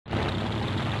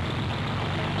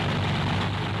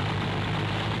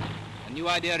A new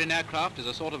idea in aircraft is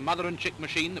a sort of mother and chick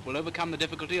machine that will overcome the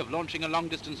difficulty of launching a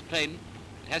long-distance plane.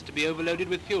 It has to be overloaded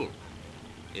with fuel.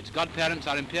 Its godparents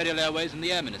are Imperial Airways and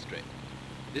the Air Ministry.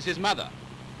 This is Mother,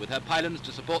 with her pylons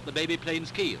to support the baby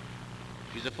plane's keel.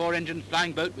 She's a 4-engine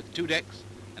flying boat with 2 decks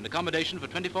and accommodation for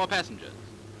 24 passengers.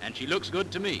 And she looks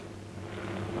good to me.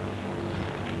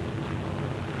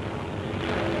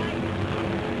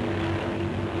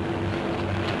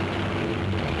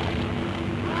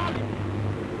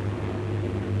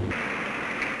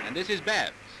 And this is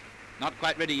Babs. Not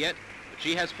quite ready yet, but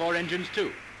she has 4 engines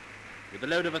too. With a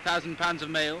load of 1,000 pounds of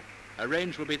mail, her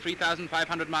range will be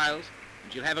 3,500 miles,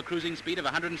 and she'll have a cruising speed of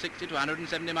 160 to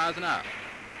 170 miles an hour.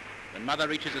 When Mother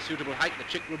reaches a suitable height, the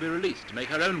chick will be released to make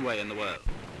her own way in the world.